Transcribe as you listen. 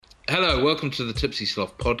Hello, welcome to the Tipsy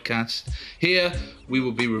Sloth podcast. Here we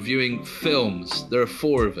will be reviewing films. There are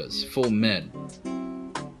four of us, four men.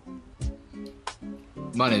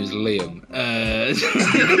 My name is Liam.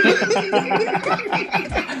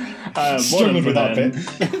 Struggling with that bit.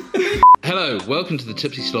 Hello, welcome to the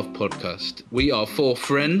Tipsy Sloth podcast. We are four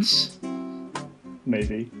friends.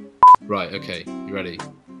 Maybe. Right, okay, you ready?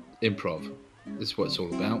 Improv. This is what it's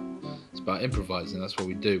all about. It's about improvising, that's what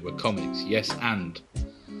we do. We're comics, yes and.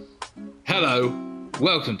 Hello,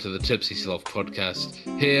 welcome to the Tipsy Sloth podcast.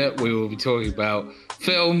 Here we will be talking about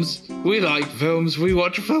films. We like films, we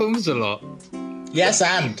watch films a lot. Yes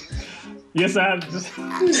and. Yes and. Yes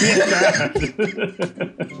and.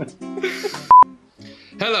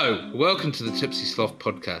 Hello, welcome to the Tipsy Sloth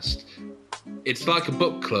podcast. It's like a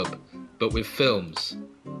book club, but with films.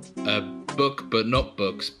 A book but not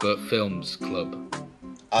books, but films club.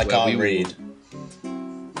 I can't read.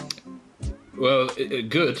 Well,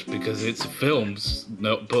 good, because it's films,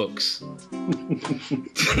 not books.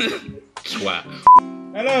 Twat.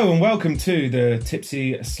 Hello and welcome to the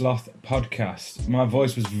Tipsy Sloth podcast. My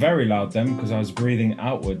voice was very loud then because I was breathing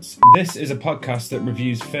outwards. This is a podcast that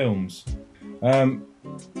reviews films.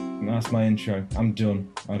 That's my intro. I'm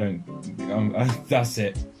done. That's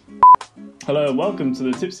it. Hello and welcome to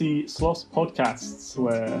the Tipsy Sloth podcasts,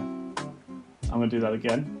 where I'm going to do that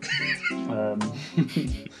again.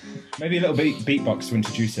 Maybe a little beatbox to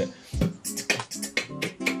introduce it.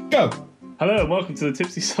 Go! Hello and welcome to the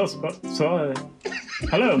Tipsy Sloth.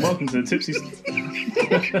 Hello and welcome to the Tipsy.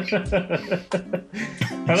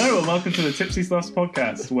 Hello and welcome to the Tipsy Sloth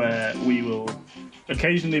podcast, where we will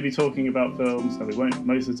occasionally be talking about films, and we won't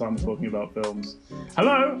most of the time be talking about films.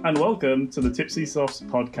 Hello and welcome to the Tipsy Sloth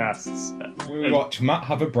podcasts. We watch Matt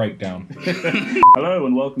have a breakdown. Hello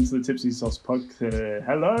and welcome to the Tipsy Sloth podcast.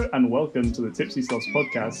 Hello and welcome to the Tipsy Sloth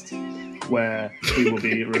podcast, where we will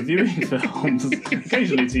be reviewing films,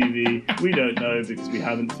 occasionally TV. We don't know because we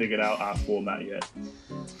haven't figured out our format yet.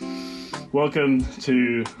 Welcome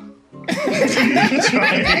to.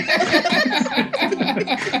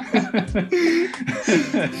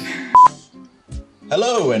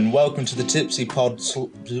 Hello and welcome to the Tipsy Pod.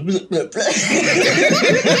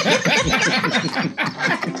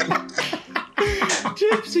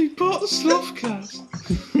 Tipsy Pot Slothcast.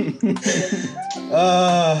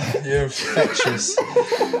 You're infectious.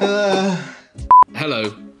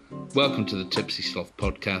 Hello, welcome to the Tipsy Sloth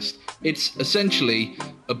podcast. It's essentially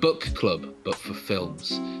a book club, but for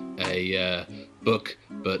films. A book,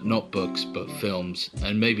 but not books, but films,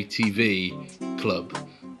 and maybe TV club.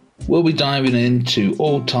 We'll be diving into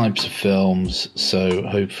all types of films, so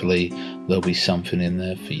hopefully there'll be something in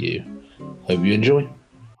there for you. Hope you enjoy.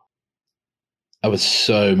 That was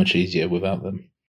so much easier without them.